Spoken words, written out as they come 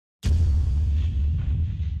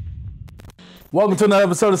Welcome to another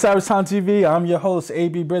episode of Savagetimetv. I'm your host,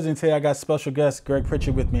 AB Brizzy. Today I got special guest Greg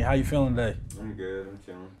Pritchett with me. How you feeling today? I'm good. I'm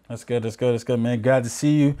chilling. That's good. That's good. That's good, man. Glad to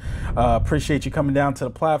see you. Appreciate you coming down to the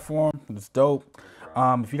platform. It's dope.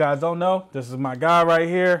 If you guys don't know, this is my guy right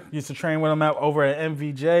here. Used to train with him over at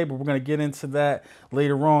MVJ, but we're gonna get into that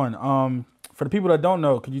later on. For the people that don't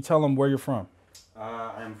know, could you tell them where you're from?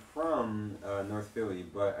 I'm from North Philly,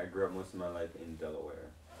 but I grew up most of my life in Delaware.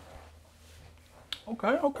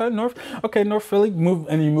 Okay, North Philly. You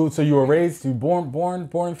moved. So you were raised, born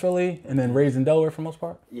in Philly, and then raised in Delaware for the most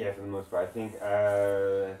part. Yeah, for the most part. I think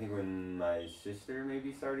when my sister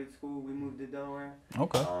maybe started school, we moved to Delaware.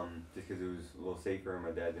 Okay. Just because it was a little safer, and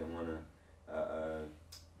my dad didn't want to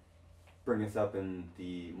bring us up in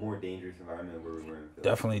the more dangerous environment where we were in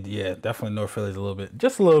Philly. Definitely North Philly's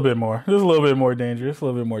just a little bit more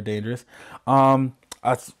dangerous. The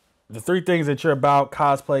three things that you're about: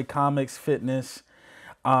 cosplay, comics, fitness.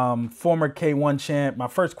 Former K1 champ. My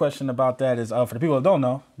first question about that is, for the people that don't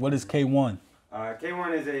know, what is K1?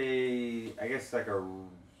 K1 is I guess like a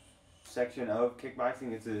section of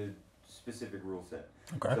kickboxing. It's a specific rule set.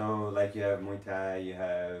 Okay. So like you have Muay Thai, you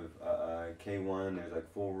have K1. There's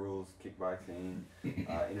like full rules kickboxing,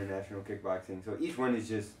 international kickboxing. So each one is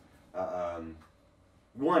just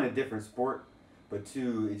one, a different sport, but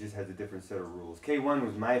two, it just has a different set of rules. K1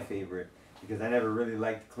 was my favorite because I never really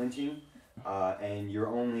liked clinching. And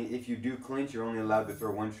if you do clinch, you're only allowed to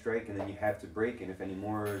throw one strike, and then you have to break. And if any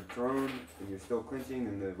more are thrown and you're still clinching,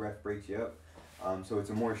 then the ref breaks you up. So it's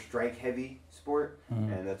a more strike-heavy sport,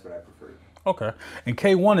 and that's what I prefer. Okay. And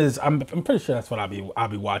K1 is, I'm pretty sure that's what I'll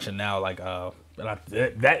be watching now. Like,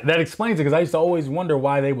 that explains it, because I used to always wonder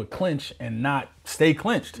why they would clinch and not stay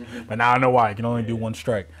clinched. But now I know why. You can only do one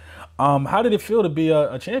strike. How did it feel to be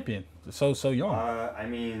a champion so young? I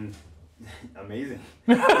mean, amazing.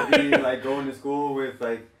 To be like going to school with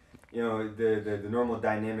the normal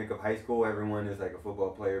dynamic of high school. Everyone is like a football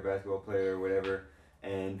player, basketball player, whatever,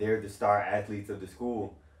 and they're the star athletes of the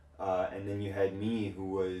school. And then you had me, who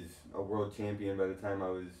was a world champion by the time I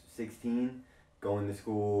was 16, going to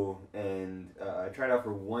school, and I tried out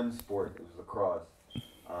for one sport. It was lacrosse.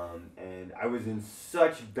 And I was in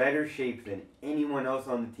such better shape than anyone else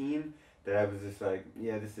on the team that I was just like,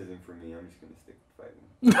 yeah, this isn't for me. I'm just going to stick with fighting.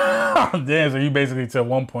 Damn, so you basically to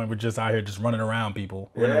one point were just out here just running around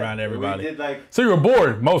running around everybody. We did so you were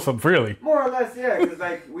bored, most of them, really? More or less, yeah.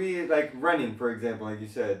 Because we running, for example, like you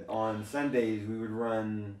said, on Sundays we would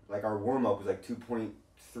run, like our warm-up was like 2.3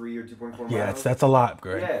 or 2.4 miles. Yeah, that's a lot,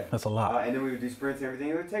 Greg. Yeah. That's a lot. And then we would do sprints and everything.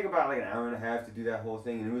 It would take about like an hour and a half to do that whole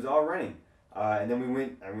thing, and it was all running. And then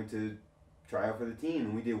I went to try out for the team,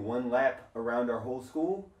 and we did one lap around our whole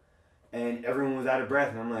school, and everyone was out of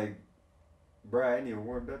breath, and I'm like, bro, I ain't even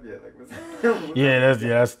warmed up yet. Like, what's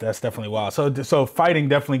that's definitely wild. So fighting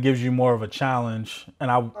definitely gives you more of a challenge,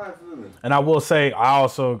 and absolutely. And I will say, I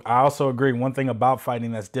also agree. One thing about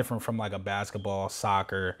fighting that's different from like a basketball,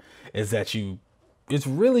 soccer, is that you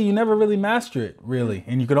never really master it, really,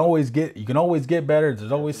 and you can always get better.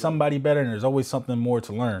 There's always somebody better, and there's always something more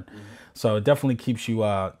to learn. So it definitely keeps you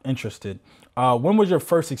interested. When was your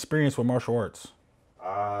first experience with martial arts?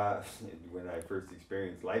 When I first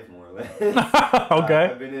experienced life, more or less. Okay.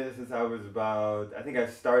 I've been in it since I was I think I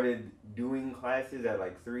started doing classes at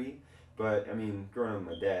like 3. But, I mean, growing up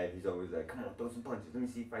with my dad, he's always like, come on, throw some punches. Let me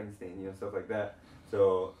see if I can stand, stuff like that.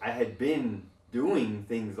 So I had been doing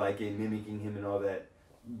things like it, mimicking him and all that,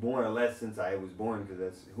 more or less since I was born, because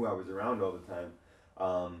that's who I was around all the time.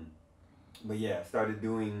 But yeah, I started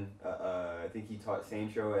doing, I think he taught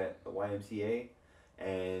Sancho at the YMCA.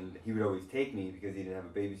 And he would always take me because he didn't have a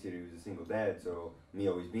babysitter. He was a single dad. So me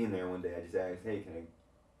always being there, one day I just asked, hey,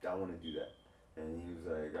 I want to do that. And he was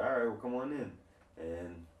like, all right, well, come on in.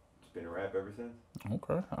 And it's been a wrap ever since.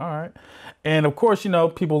 Okay, all right. And of course,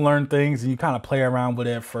 people learn things and you kind of play around with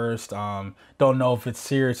it at first. Don't know if it's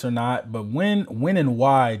serious or not. But when and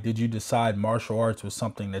why did you decide martial arts was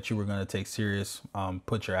something that you were going to take serious,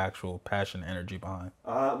 put your actual passion and energy behind?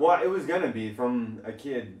 Well, it was going to be from a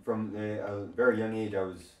kid. From a very young age, I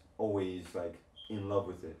was always like in love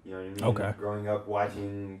with it. You know what I mean? Okay. Growing up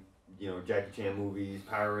watching, Jackie Chan movies,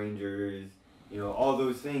 Power Rangers, all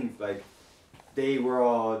those things, like, they were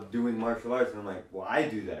all doing martial arts, and I'm like, well, I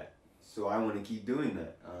do that, so I want to keep doing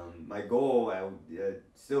that. My goal,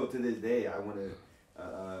 still to this day, I want to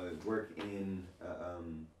work in,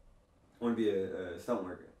 I want to be a stunt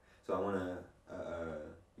worker. So I want to,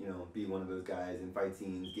 be one of those guys in fight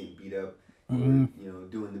scenes, getting beat up, or,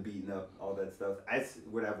 doing the beating up, all that stuff. That's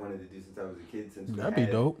what I've wanted to do since I was a kid. That'd be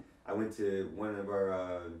dope. I went to one of our,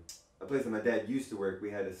 a place that my dad used to work. We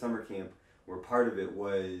had a summer camp where part of it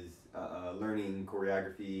was learning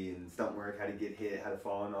choreography and stunt work, how to get hit, how to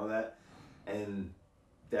fall, and all that. And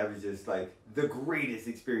that was just like the greatest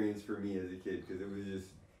experience for me as a kid, because it was just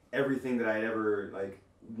everything that I'd ever like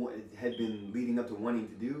had been leading up to wanting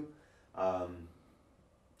to do.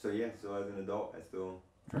 So yeah, so as an adult, I still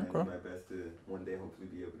try and do my best to one day hopefully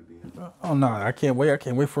be able to be in. Oh no, I can't wait. I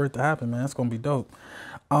can't wait for it to happen, man. It's gonna be dope.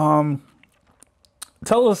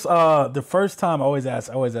 Tell us the first time. I always ask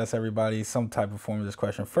everybody some type of form of this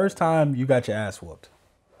question. First time you got your ass whooped.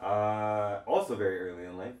 Also very early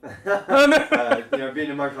in life. Being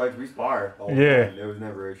in martial arts, we spar all the time. There was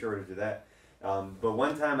never a shortage of that. But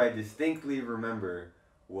one time I distinctly remember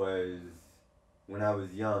was when I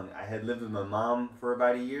was young. I had lived with my mom for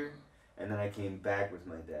about a year, and then I came back with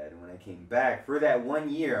my dad. And when I came back, for that 1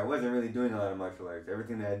 year, I wasn't really doing a lot of martial arts.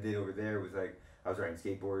 Everything that I did over there was like, I was riding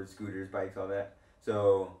skateboards, scooters, bikes, all that.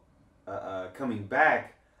 So coming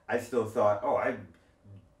back, I still thought, oh, I've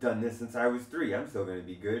done this since I was 3. I'm still going to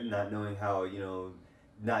be good, not knowing how,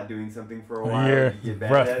 not doing something for a while. Yeah, you get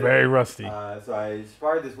bad at it. Very rusty. So I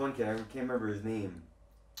sparred this one kid. I can't remember his name,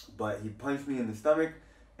 but he punched me in the stomach,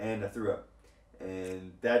 and I threw up.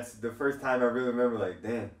 And that's the first time I really remember, like,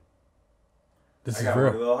 damn. This I is got real.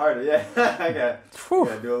 work a little harder. Yeah, I got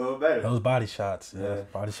to do a little better. Those body shots. Yeah,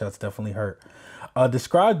 body shots definitely hurt.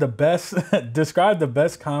 Describe the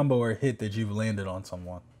best combo or hit that you've landed on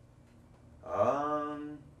someone.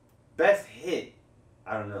 Best hit?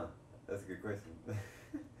 I don't know. That's a good question.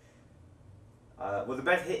 Well, the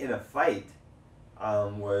best hit in a fight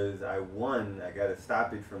was I got a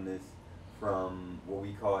stoppage from what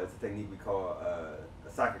we call, it's a technique we call a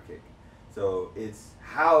soccer kick. So it's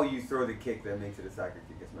how you throw the kick that makes it a soccer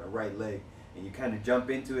kick. It's my right leg, and you kind of jump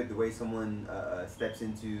into it the way someone steps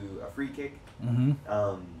into a free kick. Mm-hmm.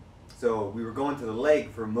 So we were going to the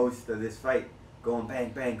leg for most of this fight, going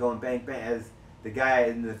bang, bang, going bang, bang. As the guy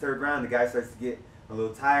in the third round, the guy starts to get a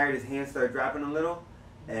little tired, his hands start dropping a little,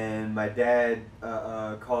 and my dad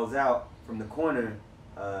calls out from the corner,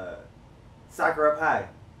 soccer up high,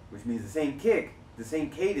 which means the same kick, the same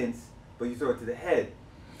cadence, but you throw it to the head.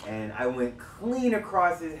 And I went clean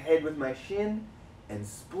across his head with my shin and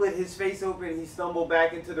split his face open. He stumbled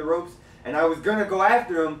back into the ropes, and I was gonna go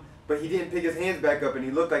after him, but he didn't pick his hands back up, and he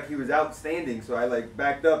looked like he was outstanding. So I like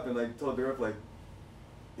backed up and like told the ref like,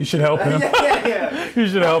 "You should help him." yeah. You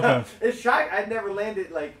should help him. It's shocked. I never landed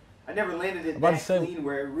it that clean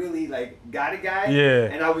where it really like got a guy. Yeah.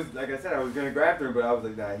 And I was, like I said, I was gonna go after him, but I was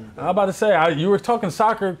like, nah. I'm about to say, you were talking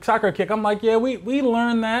soccer kick. I'm like, yeah, we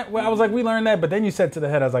learned that. I was like, we learned that, but then you said to the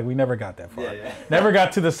head. I was like, we never got that far. Yeah. Never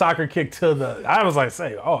got to the soccer kick to the. I was like,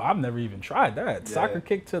 I've never even tried that. Yeah. Soccer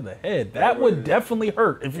kick to the head. That would definitely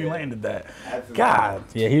hurt if you landed that. Absolutely. God.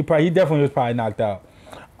 Yeah, he definitely was probably knocked out.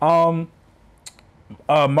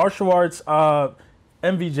 Martial arts,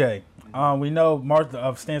 MVJ. We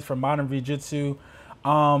know stands for Modern Jiu-Jitsu.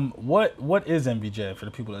 What is MVJ for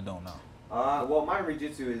the people that don't know? Well, Modern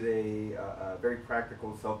Jiu-Jitsu is a very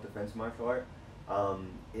practical self-defense martial art. I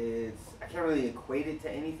can't really equate it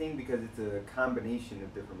to anything because it's a combination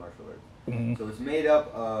of different martial arts. Mm-hmm. So it's made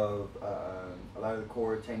up of a lot of the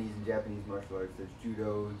core Chinese and Japanese martial arts. There's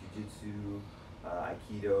judo, jiu-jitsu,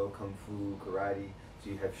 aikido, kung fu, karate. So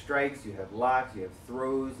you have strikes, you have locks, you have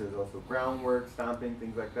throws. There's also groundwork, stomping,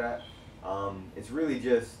 things like that. It's really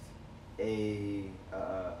just a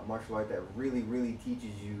martial art that really, really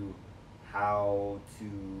teaches you how to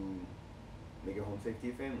make it home safe to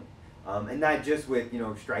your family. And not just with,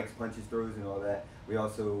 strikes, punches, throws, and all that. We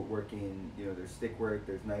also work in, there's stick work,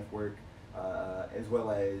 there's knife work, as well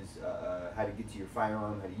as how to get to your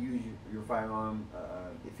firearm, how to use your firearm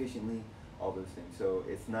efficiently, all those things. So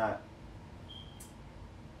it's not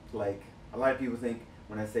like a lot of people think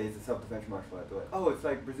when I say it's a self-defense martial art, they're like, oh, it's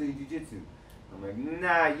like Brazilian Jiu-Jitsu. I'm like,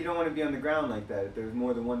 nah, you don't want to be on the ground like that. If there's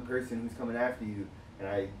more than one person who's coming after you, and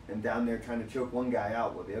I am down there trying to choke one guy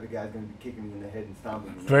out, well, the other guy's going to be kicking me in the head and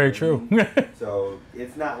stomping me. Very true. So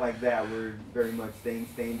it's not like that. We're very much staying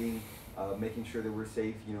standing, making sure that we're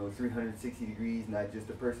safe, 360 degrees, not just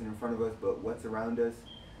the person in front of us, but what's around us.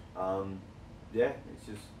 It's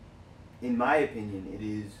just, in my opinion, it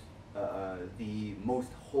is the most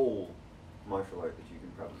whole martial art that you can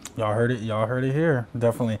probably do. Y'all heard it here.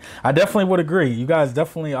 Definitely. I definitely would agree. You guys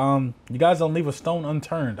definitely you guys don't leave a stone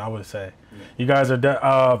unturned, I would say. Yeah. You guys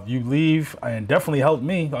are you leave and definitely helped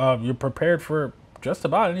me. You're prepared for just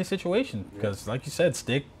about any situation because like you said,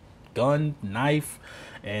 stick, gun, knife,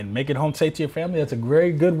 and make it home safe to your family. That's a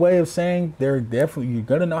very good way of saying you're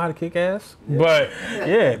gonna know how to kick ass. Yeah. But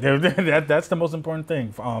yeah, that's the most important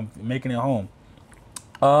thing, making it home.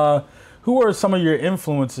 Who are some of your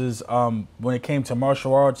influences when it came to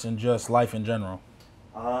martial arts and just life in general?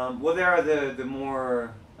 Well, there are the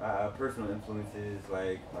more personal influences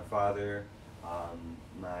like my father,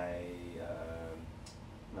 my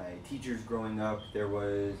my teachers growing up. There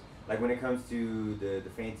was like when it comes to the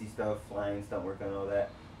fancy stuff, flying, stunt work, and all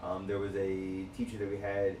that. There was a teacher that we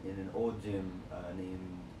had in an old gym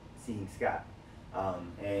named Seeing Scott.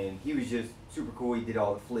 And he was just super cool. He did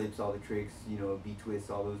all the flips, all the tricks, you know, B twists,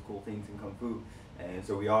 all those cool things in Kung Fu. And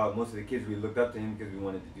so most of the kids, we looked up to him because we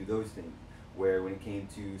wanted to do those things. Where when it came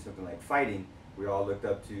to something like fighting, we all looked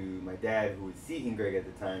up to my dad, who was seeking Greg at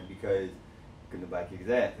the time, because couldn't nobody kick his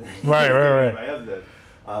ass. You know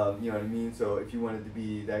what I mean? So if you wanted to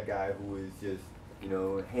be that guy who was just, you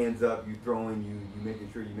know, hands up, you throwing, you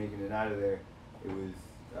making sure you're making it out of there, it was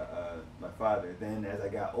my father. Then as I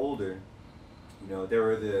got older, you know, there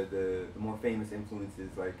were the more famous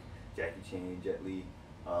influences like Jackie Chan, Jet Li,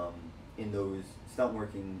 in those stunt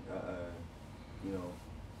working, you know,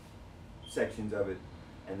 sections of it.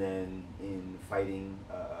 And then in fighting,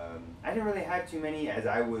 I didn't really have too many as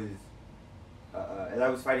I was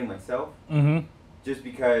fighting myself. Mm-hmm. Just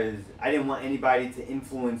because I didn't want anybody to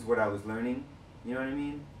influence what I was learning. You know what I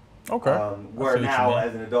mean? Okay. Where now,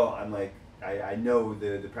 as an adult, I'm like, I know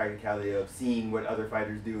the practicality of seeing what other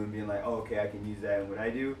fighters do and being like, oh, okay, I can use that in what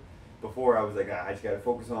I do. Before, I was like, I just got to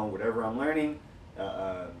focus on whatever I'm learning,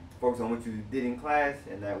 focus on what you did in class,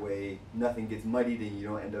 and that way nothing gets muddied and you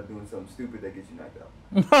don't end up doing something stupid that gets you knocked out.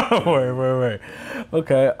 Wait.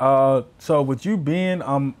 Okay. So with you being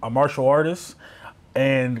a martial artist,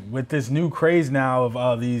 and with this new craze now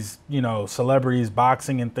of these, you know, celebrities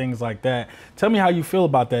boxing and things like that, tell me how you feel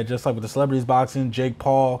about that. Just like with the celebrities boxing, Jake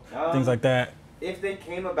Paul, things like that. If they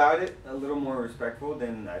came about it a little more respectful,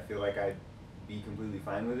 then I feel like I'd be completely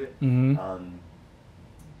fine with it. Mm-hmm.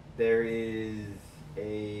 There is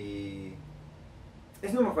it's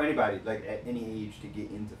normal for anybody, like at any age, to get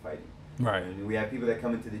into fighting. Right. And we have people that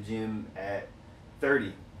come into the gym at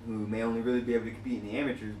 30 who may only really be able to compete in the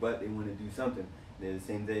amateurs, but they want to do something. The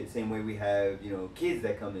same way we have, you know, kids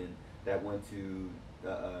that come in that want to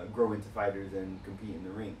grow into fighters and compete in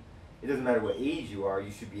the ring. It doesn't matter what age you are,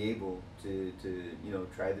 you should be able to you know,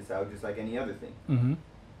 try this out just like any other thing. Mm-hmm.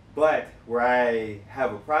 But where I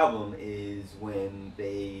have a problem is when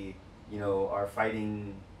they, you know, are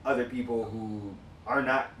fighting other people who are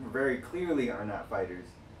not, very clearly are not fighters,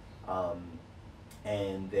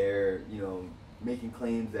 and they're, you know, making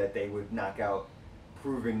claims that they would knock out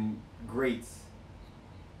proven greats,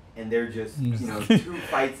 and they're just, you know, 2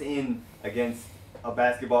 fights in against a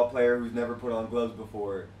basketball player who's never put on gloves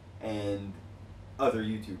before and other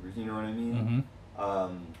YouTubers, you know what I mean?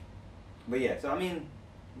 Mm-hmm. But yeah, so I mean,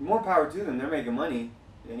 more power to them. They're making money.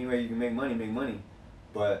 Any way you can make money.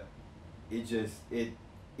 But it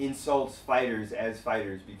insults fighters as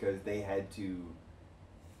fighters because they had to,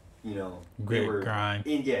 you know, grind.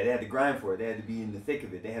 They had to grind for it. They had to be in the thick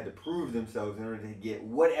of it. They had to prove themselves in order to get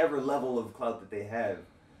whatever level of clout that they have.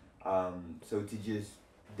 So to just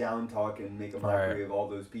down talk and make a mockery of all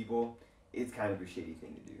those people, it's kind of a shitty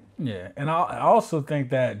thing to do. Yeah, and I also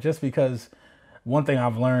think that just because one thing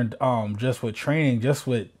I've learned just with training, just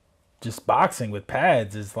boxing with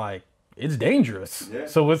pads, is like it's dangerous. Yeah.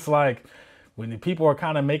 So it's like when the people are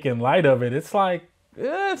kind of making light of it, it's like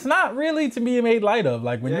it's not really to be made light of.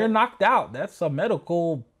 Like when you're knocked out, that's a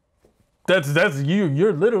medical. That's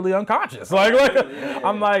you're literally unconscious. Like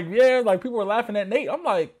I'm like, yeah, like people were laughing at Nate. I'm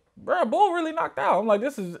like, bro, Bull really knocked out. I'm like,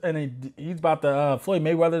 this is, and he's about to Floyd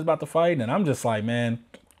Mayweather's about to fight, and I'm just like, man,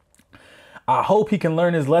 I hope he can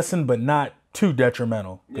learn his lesson, but not too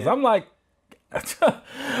detrimental. Because I'm like,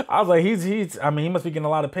 I was like, he's. I mean, he must be getting a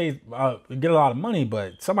lot of pay, get a lot of money.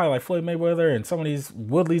 But somebody like Floyd Mayweather and some of these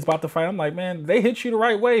Woodley's about to fight. I'm like, man, they hit you the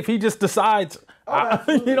right way if he just decides.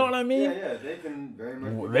 You know what I mean? Yeah, they can very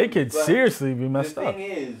much. They could seriously be messed up. The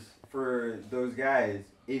thing is, for those guys,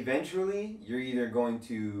 eventually you're either going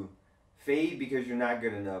to fade because you're not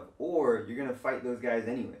good enough, or you're gonna fight those guys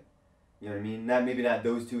anyway. You know what I mean? Maybe not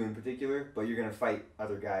those 2 in particular, but you're gonna fight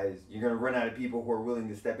other guys. You're gonna run out of people who are willing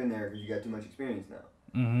to step in there because you got too much experience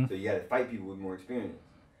now. Mm-hmm. So you got to fight people with more experience.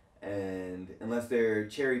 And unless they're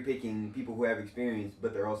cherry picking people who have experience,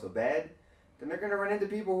 but they're also bad, then they're gonna run into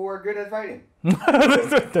people who are good at fighting.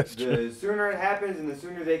 That's true. The sooner it happens, and the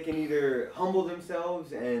sooner they can either humble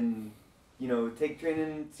themselves and, you know, take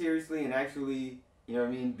training seriously and actually, you know what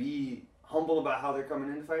I mean, be humble about how they're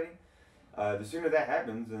coming into fighting. The sooner that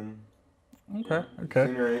happens, then. Okay. The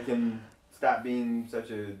sooner it can stop being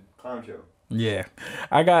such a clown show. Yeah,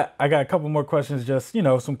 I got a couple more questions. Just, you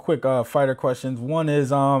know, some quick fighter questions. One is,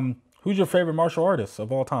 who's your favorite martial artist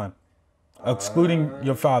of all time, excluding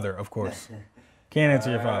your father, of course. Can't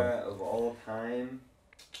answer your father. Of all time,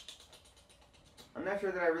 I I'm not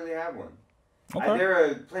sure that I really have one. Okay. There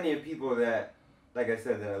are plenty of people that, like I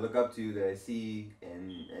said, that I look up to, that I see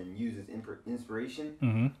and use as inspiration.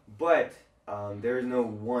 Mm-hmm. But there is no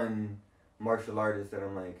one martial artist that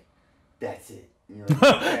I'm like, that's it. You know,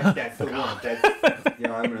 that's the one. That's, you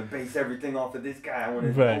know, I'm gonna base everything off of this guy. I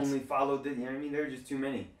want to only follow this. You know what I mean? There are just too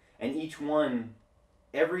many, and each one,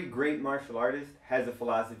 every great martial artist has a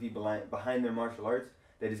philosophy behind their martial arts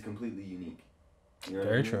that is completely unique. You know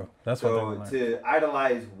Very true. That's so what to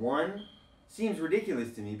idolize one seems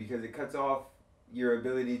ridiculous to me because it cuts off your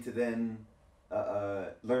ability to then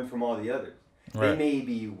learn from all the others. Right. They may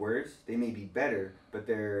be worse, they may be better, but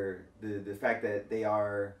they're the fact that they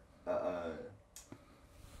are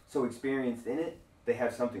so experienced in it, they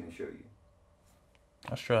have something to show you.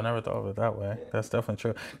 That's true. I never thought of it that way. Yeah. That's definitely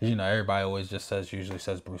true. You know, everybody always usually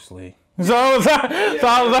says Bruce Lee. It's always one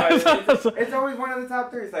of the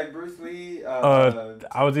top three. It's like Bruce Lee.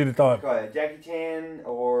 I was either thought Jackie Chan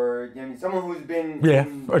or, you know, someone who's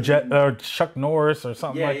been or Chuck Norris or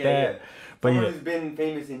something like that. Yeah. But someone who's been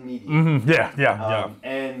famous in media. Mm-hmm. Yeah.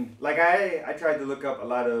 And like I tried to look up a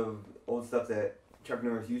lot of old stuff that Chuck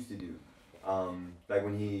Norris used to do, like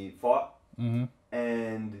when he fought,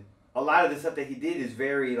 and a lot of the stuff that he did is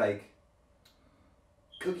very like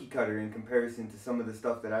cookie cutter in comparison to some of the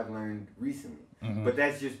stuff that I've learned recently. Mm-hmm. But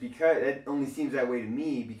that's just because it only seems that way to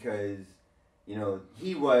me because, you know,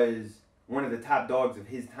 he was one of the top dogs of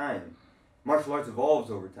his time. Martial arts evolves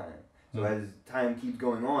over time. So as time keeps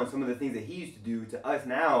going on, some of the things that he used to do to us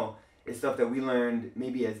now is stuff that we learned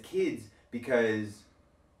maybe as kids because,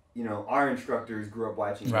 you know, our instructors grew up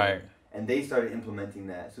watching him, and they started implementing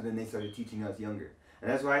that. So then they started teaching us younger.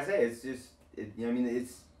 And that's why I say it's just, you know what I mean,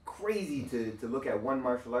 it's crazy to look at one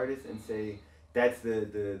martial artist and say that's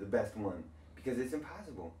the best one because it's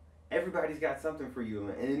impossible. Everybody's got something for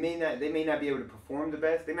you, and they may not be able to perform the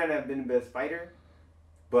best. They might not have been the best fighter,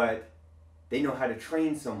 but they know how to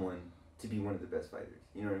train someone to be one of the best fighters.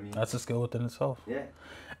 You know what I mean? That's a skill within itself. Yeah.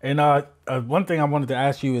 And one thing I wanted to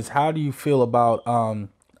ask you is, how do you feel about?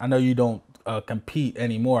 I know you don't compete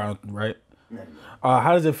anymore, right? No.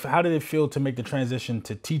 How did it feel to make the transition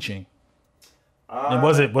to teaching? And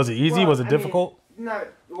was it easy? Well, was it difficult?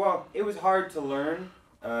 It was hard to learn.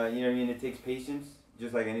 You know what I mean? It takes patience,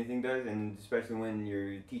 just like anything does, and especially when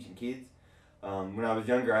you're teaching kids. When I was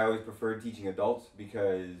younger, I always preferred teaching adults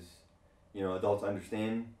because, you know, adults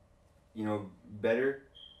understand, you know, better.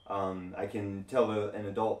 I can tell an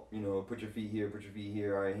adult, you know, put your feet here,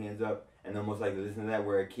 all right, hands up, and they'll most likely listen to that,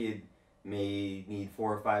 where a kid may need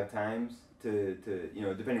 4 or 5 times to you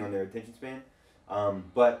know, depending on their attention span.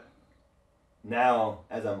 But now,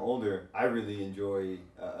 as I'm older, I really enjoy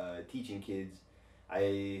teaching kids.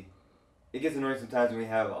 It gets annoying sometimes when we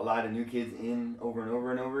have a lot of new kids in over and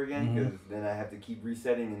over and over again, because then I have to keep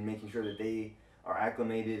resetting and making sure that they are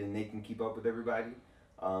acclimated and they can keep up with everybody.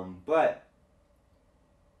 But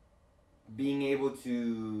being able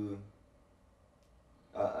to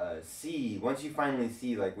see, once you finally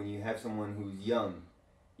see, like when you have someone who's young,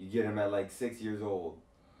 you get them at like 6 years old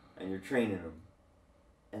and you're training them.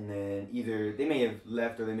 And then either they may have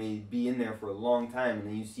left or they may be in there for a long time, and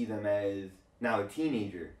then you see them as now a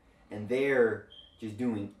teenager, and they're just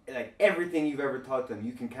doing like everything you've ever taught them.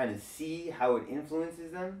 You can kind of see how it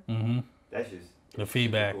influences them. Mm-hmm. That's just the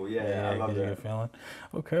feedback. Cool. Yeah, I love that. Feeling.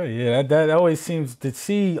 Okay, yeah, that always seems to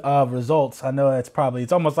see results. I know it's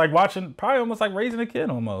almost like almost like raising a kid,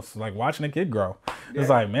 almost like watching a kid grow. Yeah, it's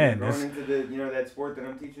like, man, growing into that sport that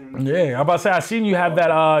I'm teaching. Yeah, I'm about to say, I seen you have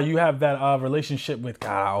that relationship with,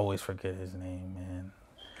 God, I always forget his name, man.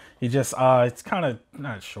 He just it's kind of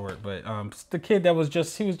not short, but the kid that was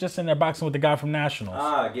just in there boxing with the guy from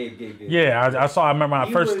Nationals. Gabe. Yeah, I remember when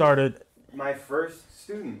I first started. My first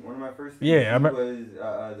student, one of my first students. Yeah,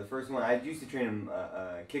 was the first one. I used to train him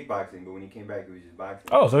kickboxing, but when he came back, it was just boxing.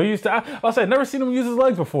 Oh, so he used to. I said, never seen him use his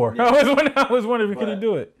legs before. Yeah. I was wondering if he could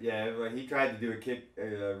do it. Yeah, but he tried to do a kick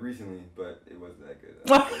recently, but it wasn't that good.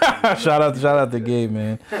 Shout out to Gabe,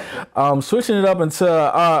 man. Switching it up into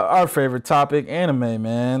our favorite topic, anime,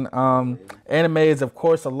 man. Anime is, of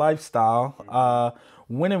course, a lifestyle.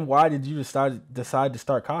 When and why did you decide to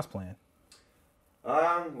start cosplaying?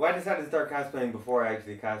 Well, I decided to start cosplaying before I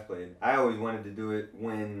actually cosplayed. I always wanted to do it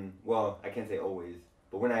I can't say always,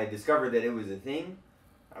 but when I discovered that it was a thing,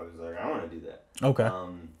 I was like, I want to do that. Okay.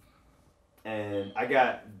 And I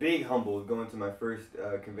got big humbled going to my first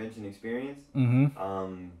convention experience.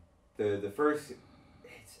 Mm-hmm. The first,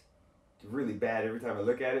 it's really bad every time I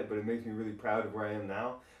look at it, but it makes me really proud of where I am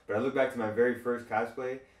now. But I look back to my very first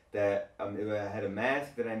cosplay that I had a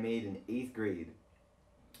mask that I made in 8th grade.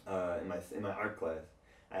 In my art class,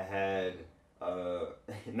 I had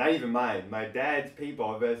not even mine. My dad's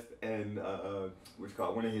paintball vest and what's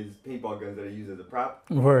called one of his paintball guns that I use as a prop.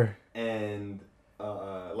 Where? And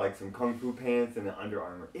like some kung fu pants and an Under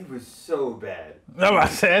Armour. It was so bad. I'm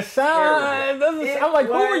like, I'm like,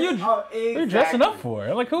 who are you? Exactly. You're dressing up for?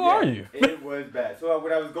 I'm like, who are you? It was bad. So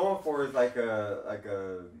what I was going for is like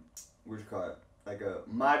a what you call it? Like a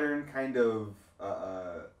modern kind of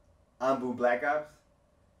Anbu Black Ops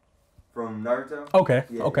from Naruto. Okay.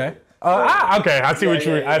 Yeah, okay. Yeah. Okay. I see what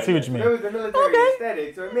you mean. So it was the military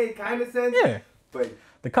aesthetic, so it made kind of sense. Yeah. But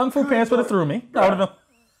the kung fu pants would have threw me.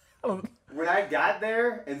 When I got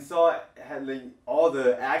there and saw it had like all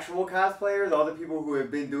the actual cosplayers, all the people who have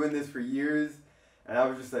been doing this for years, and I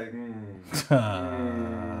was just like,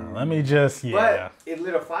 let me just, But it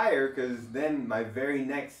lit a fire because then my very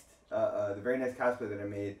next, the very next cosplay that I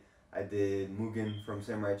made, I did Mugen from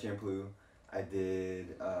Samurai Champloo. I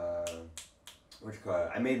did, I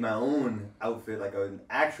made my own outfit, like an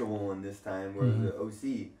actual one this time, where the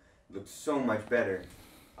OC looked so much better.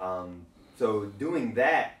 So doing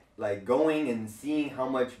that, like going and seeing how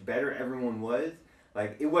much better everyone was,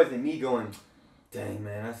 like it wasn't me going, dang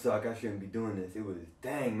man, I suck, I shouldn't be doing this. It was,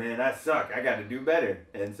 dang man, I suck, I got to do better.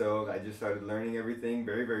 And so I just started learning everything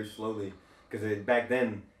very, very slowly, because back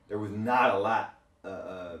then there was not a lot.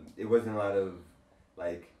 It wasn't a lot of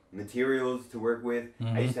like materials to work with.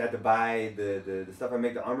 I used to have to buy the stuff I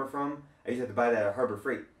make the armor from. I used to have to buy that at Harbor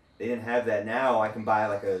Freight. They didn't have that. Now I can buy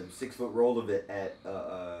like a 6-foot roll of it at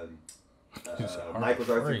Michael's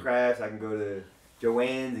Arts and Crafts. I can go to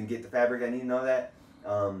Joann's and get the fabric I need and all that.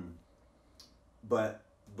 But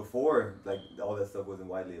before, like all that stuff wasn't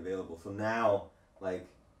widely available. So now, like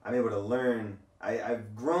I'm able to learn.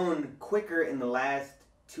 I've grown quicker in the last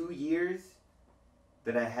 2 years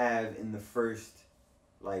than I have in the first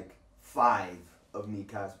like 5 of me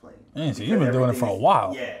cosplaying. Man, so you've been doing it for a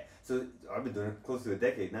while. Yeah. So I've been doing it close to a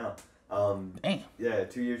decade now. Damn. Yeah,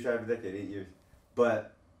 2 years shy of a decade, 8 years.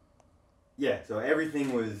 But yeah, so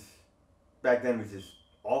everything was back then was just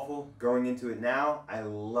awful. Going into it now, I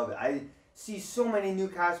love it. I see so many new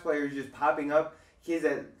cosplayers just popping up. Kids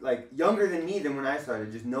that like younger than me than when I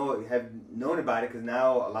started just have known about it because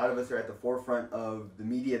now a lot of us are at the forefront of the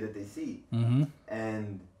media that they see.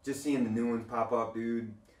 And just seeing the new ones pop up,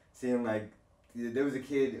 dude. Seeing like there was a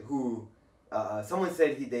kid who someone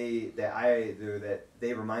said that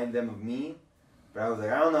they remind them of me. But I was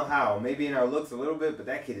like, I don't know how. Maybe in our looks a little bit, but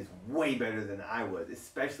that kid is way better than I was,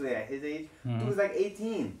 especially at his age. He was like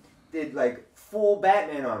 18. Did like full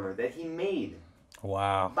Batman armor that he made.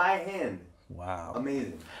 Wow. By hand. Wow.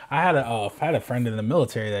 Amazing. I had a friend in the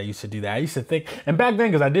military that used to do that. I used to think, and back then,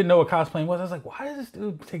 because I didn't know what cosplaying was, I was like, why does this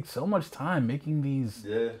dude take so much time making these?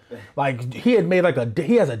 Yeah. Like, he had made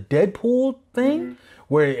he has a Deadpool thing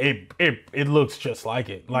where it looks just like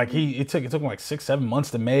it. Like, it took him like 6-7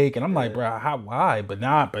 months to make, and I'm like, bro, why? But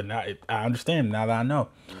now I understand now that I know.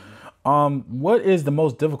 What is the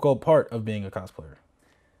most difficult part of being a cosplayer?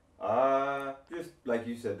 Just like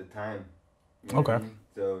you said, the time. You know okay. What I mean?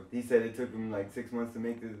 So he said it took him like 6 months to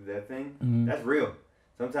make that thing. That's real.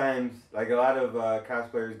 Sometimes, like a lot of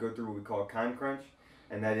cosplayers go through what we call con crunch,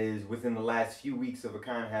 and that is within the last few weeks of a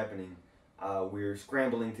con happening, we're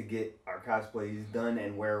scrambling to get our cosplays done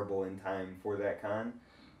and wearable in time for that con.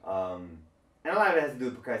 And a lot of it has to do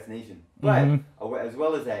with procrastination. But as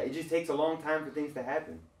well as that, it just takes a long time for things to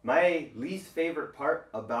happen. My least favorite part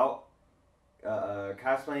about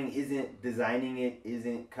cosplaying isn't designing it,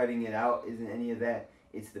 isn't cutting it out, isn't any of that.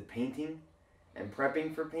 It's the painting and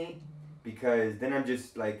prepping for paint, because then I'm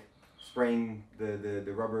just like spraying the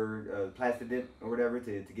rubber plastic dip or whatever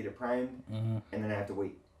to get it primed, and then I have to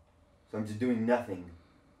wait. So I'm just doing nothing.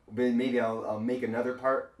 But maybe I'll make another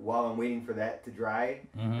part while I'm waiting for that to dry,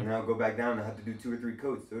 and then I'll go back down and I'll have to do 2 or 3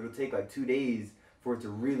 coats. So it'll take like 2 days for it to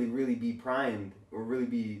really, really be primed, or really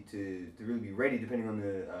be to really be ready, depending on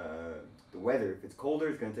the weather. If it's colder,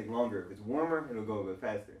 it's gonna take longer. If it's warmer, it'll go a bit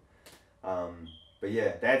faster. But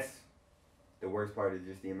yeah, that's the worst part, is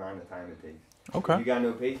just the amount of time it takes. Okay. If you got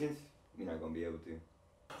no patience, you're not gonna be able to.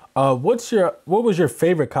 What was your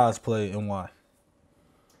favorite cosplay and why?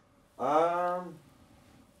 I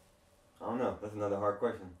don't know. That's another hard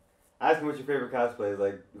question. Asking what's your favorite cosplay is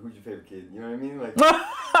like, who's your favorite kid? You know what I mean? Like,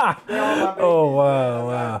 they're all my babies. Oh wow,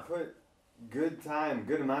 wow. I put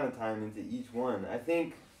good amount of time into each one. I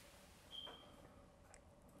think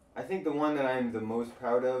the one that I'm the most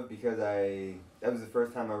proud of, because that was the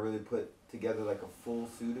first time I really put together like a full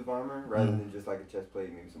suit of armor rather than just like a chest plate,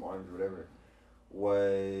 maybe some arms or whatever,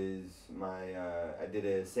 was I did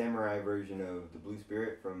a samurai version of the Blue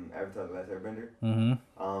Spirit from Avatar: The Last Airbender.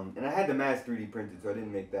 And I had the mask 3D printed, so I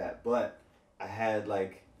didn't make that, but I had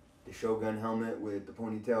like the Shogun helmet with the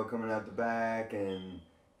ponytail coming out the back, and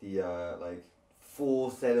the like full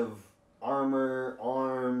set of armor,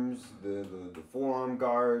 arms, the forearm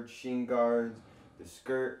guards, shin guards, the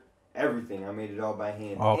skirt, everything. I made it all by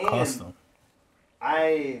hand. All and custom.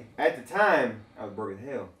 at the time, I was broke as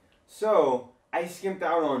hell. So I skimped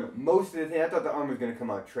out on most of the thing. I thought the armor was gonna come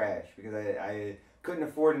out trash because I couldn't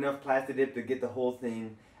afford enough plastic dip to get the whole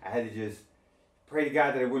thing. I had to just pray to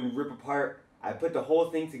God that it wouldn't rip apart. I put the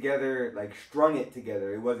whole thing together, like strung it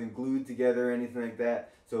together. It wasn't glued together or anything like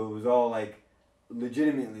that. So it was all like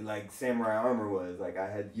legitimately like samurai armor was. Like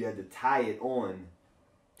you had to tie it on.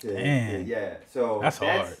 Yeah. So that's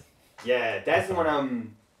hard. Yeah, that's the one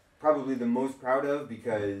I'm probably the most proud of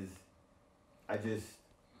because I just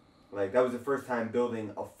like that was the first time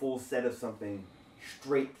building a full set of something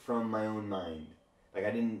straight from my own mind. Like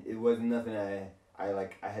it wasn't nothing I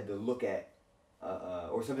had to look at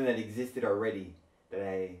or something that existed already that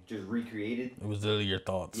I just recreated. It was literally your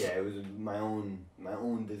thoughts. Yeah, it was my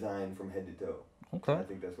own design from head to toe. Okay. I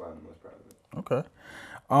think that's why I'm the most proud of it. Okay.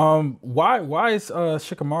 Why is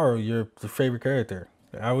Shikamaru your favorite character?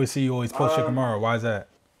 I always see you always post Shikamaru. Why is that?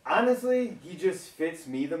 Honestly, he just fits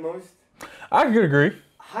me the most. I could agree.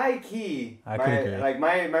 High key, I could agree. Like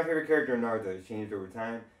my favorite character in Naruto has changed over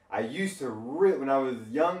time. I used to when I was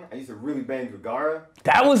young, I used to really bang with Gaara.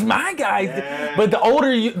 That was my guy. Yeah. But the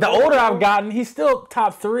older I've gotten, he's still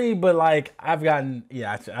top 3. But like I've gotten,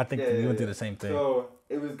 I think we went through the same thing. So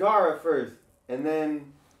it was Gaara first, and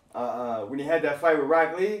then when he had that fight with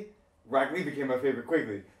Rock Lee became my favorite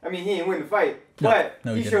quickly. I mean, he didn't win the fight, but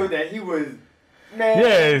he showed that he was. Man.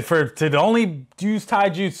 Yeah, to only use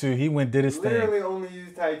taijutsu, he did his thing. Literally only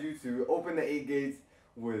used taijutsu, opened the 8 gates,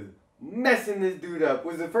 was messing this dude up.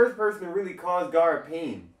 Was the first person to really cause Gaara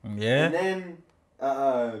pain. Yeah. And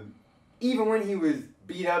then, even when he was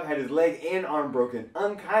beat up, had his leg and arm broken,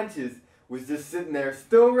 unconscious, was just sitting there,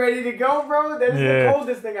 still ready to go, bro. That is the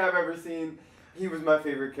coldest thing I've ever seen. He was my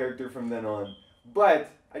favorite character from then on.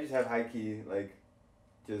 But I just have high key, like,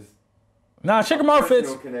 just. Nah, Shikamaru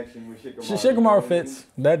fits. Connection with Shikamaru fits.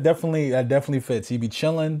 That definitely fits. He be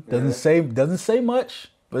chilling. Doesn't say much,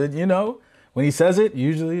 but when he says it,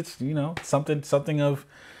 usually it's something of.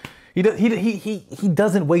 He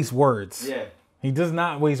doesn't waste words. Yeah. He does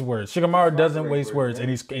not waste words. Shikamaru doesn't waste words, and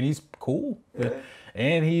he's cool. Yeah.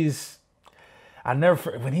 And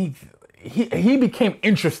when he became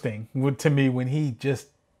interesting to me when he just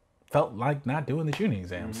felt like not doing the shooting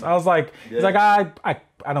exams. Mm-hmm. I was like, he's like,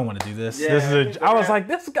 I don't want to do this. Yeah, I was like,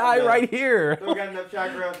 this guy right here. Don't got enough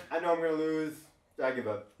chakra. I know I'm gonna lose. I give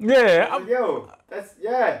up. Yeah. I was like, yo, that's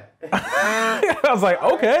I was like,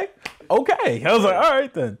 okay. I was like, all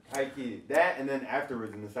right then. High key. That and then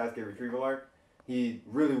afterwards in the Sasuke retrieval arc, he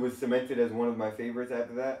really was cemented as one of my favorites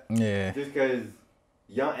after that. Yeah. Just because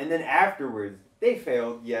young, and then afterwards they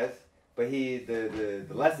failed, yes, but the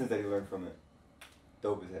lessons that he learned from it,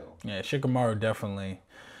 dope as hell. Yeah, Shikamaru definitely.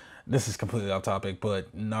 This is completely off topic,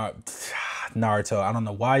 but Naruto. I don't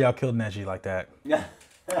know why y'all killed Neji like that.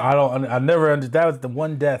 I never understood. That was the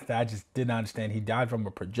one death that I just did not understand. He died from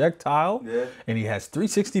a projectile, and he has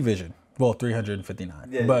 360 vision. Well,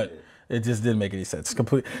 359, but it just didn't make any sense.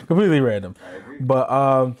 Completely random. I agree.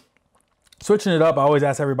 But switching it up, I always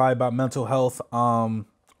ask everybody about mental health.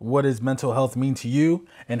 What does mental health mean to you,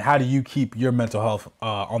 and how do you keep your mental health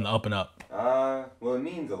on the up and up? Well, it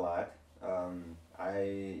means a lot.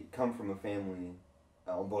 I come from a family,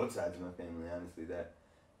 on both sides of my family, honestly, that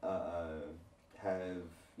have,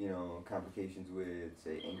 complications with,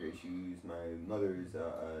 say, anger issues. My mother's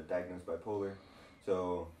diagnosed bipolar.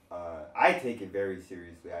 So I take it very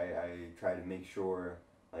seriously. I try to make sure,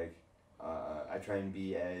 I try and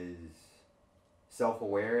be as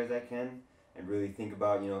self-aware as I can and really think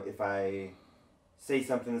about, if I say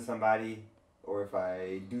something to somebody or if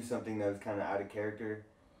I do something that was kind of out of character,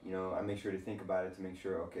 I make sure to think about it to make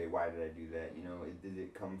sure, okay, why did I do that? Did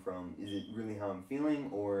it come from, is it really how I'm feeling,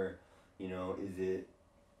 or, is it,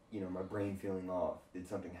 my brain feeling off? Did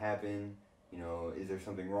something happen? Is there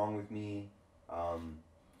something wrong with me?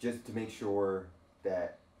 Just to make sure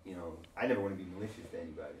that, I never want to be malicious to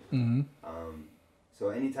anybody. Mm-hmm. So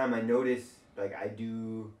anytime I notice, I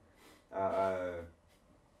do, and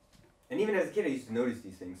even as a kid, I used to notice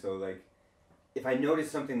these things. So, if I notice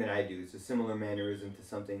something that I do, it's a similar mannerism to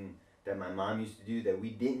something that my mom used to do that we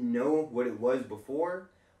didn't know what it was before,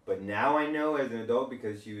 but now I know as an adult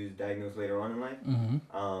because she was diagnosed later on in life,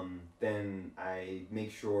 then I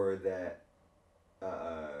make sure that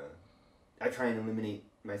I try and eliminate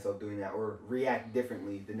myself doing that or react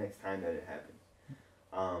differently the next time that it happens.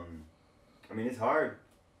 It's hard.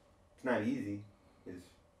 It's not easy. It's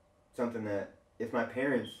something that if my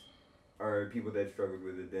parents are people that struggled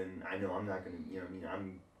with it, then I know I'm not gonna, you know, what I mean,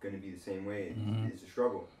 I'm gonna be the same way. Mm-hmm. It's a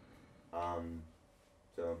struggle.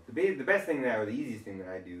 So the best thing or the easiest thing that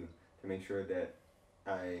I do to make sure that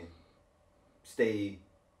I stay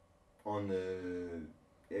on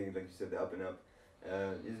like you said, the up and up,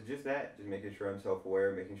 is just that, just making sure I'm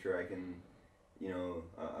self-aware, making sure I can, you know,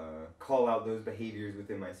 call out those behaviors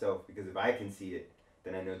within myself, because if I can see it,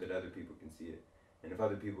 then I know that other people can see it, and if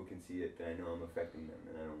other people can see it, then I know I'm affecting them,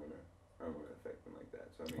 and I don't want to affect them like that.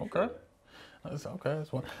 So I make sure that. That's okay.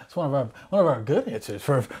 That's one of our good answers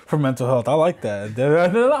for mental health. I like that.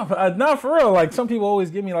 Not for real. Like some people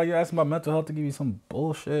always give me like, you're asking about mental health to give you some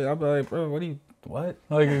bullshit. I'll be like, bro, what?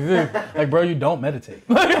 Like bro, you don't meditate.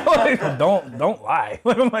 Like, don't lie.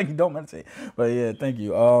 Like I'm like, you don't meditate. But yeah, thank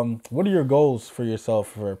you. What are your goals for yourself,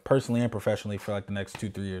 for personally and professionally, for like the next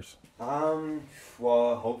 2-3 years?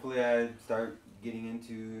 Well, hopefully I start getting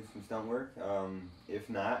into some stunt work.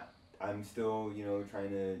 If not, I'm still, you know, trying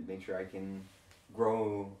to make sure I can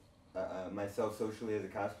grow myself socially as a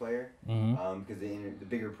cosplayer. Because the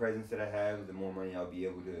bigger presence that I have, the more money I'll be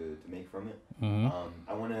able to make from it.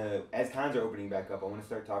 I want to, as cons are opening back up, I want to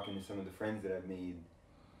start talking to some of the friends that I've made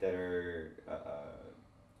that are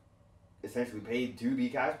essentially paid to be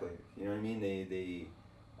cosplayers. You know what I mean? They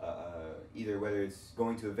either whether it's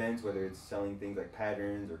going to events, whether it's selling things like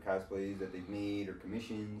patterns or cosplays that they've made or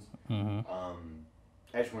commissions.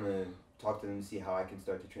 I just want to talk to them and see how I can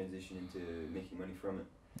start to transition into making money from it.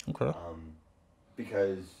 Okay.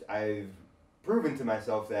 Because I've proven to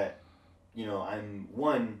myself that, you know,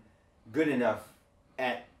 I'm good enough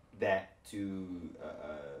at that to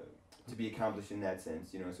be accomplished in that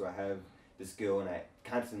sense. You know, so I have the skill and I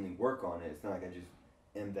constantly work on it. It's not like I just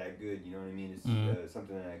am that good. You know what I mean? It's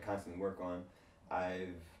something that I constantly work on. I've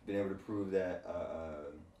been able to prove that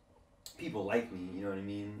people like me. You know what I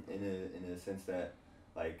mean? In a sense that,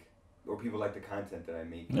 like, or people like the content that I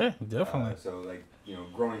make. Yeah, definitely. So like, you know,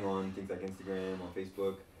 growing on things like Instagram, on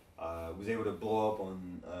Facebook, was able to blow up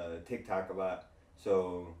on TikTok a lot.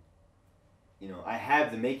 So, you know, I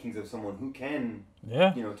have the makings of someone who can,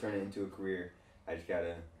 you know, turn it into a career. I just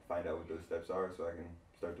gotta find out what those steps are so I can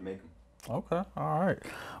start to make them. Okay, all right.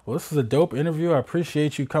 Well, this is a dope interview. I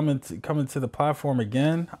appreciate you coming to the platform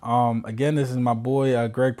again. Again, this is my boy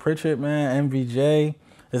Greg Pritchett, man, MVJ.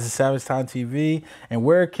 This is Savagetimetv. And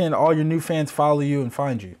where can all your new fans follow you and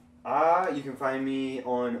find you? You can find me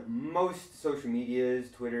on most social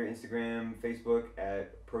medias, Twitter, Instagram, Facebook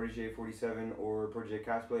at Protege47 or Protege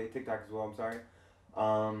Cosplay, TikTok as well, I'm sorry.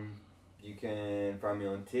 You can find me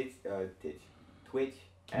on Twitch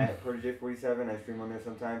at Protege47. I stream on there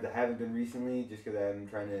sometimes. I haven't been recently just because I'm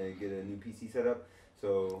trying to get a new PC set up.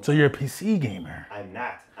 So you're a PC gamer? I'm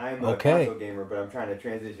not. I'm a console gamer, but I'm trying to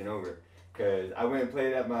transition over. Because I went and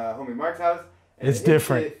played at my homie Mark's house. And it's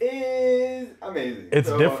different. It is amazing. It's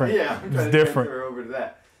different. Yeah, I'm trying to transfer over to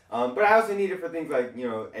that. But I also need it for things like, you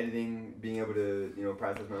know, editing, being able to, you know,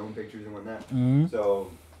 process my own pictures and whatnot. So,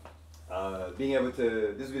 being able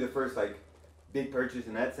to, this will be the first, like, big purchase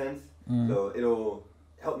in that sense. So it'll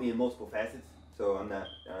help me in multiple facets. So I don't have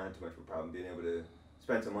too much of a problem being able to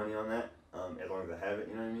spend some money on that, as long as I have it,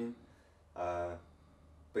 you know what I mean?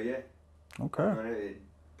 But yeah. Okay.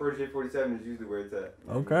 Protege47 is usually where it's at.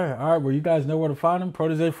 Okay. All right. Well, you guys know where to find him.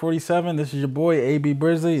 Protege47. This is your boy, AB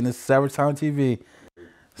Brisley, and this is Savagetimetv.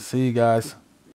 See you guys.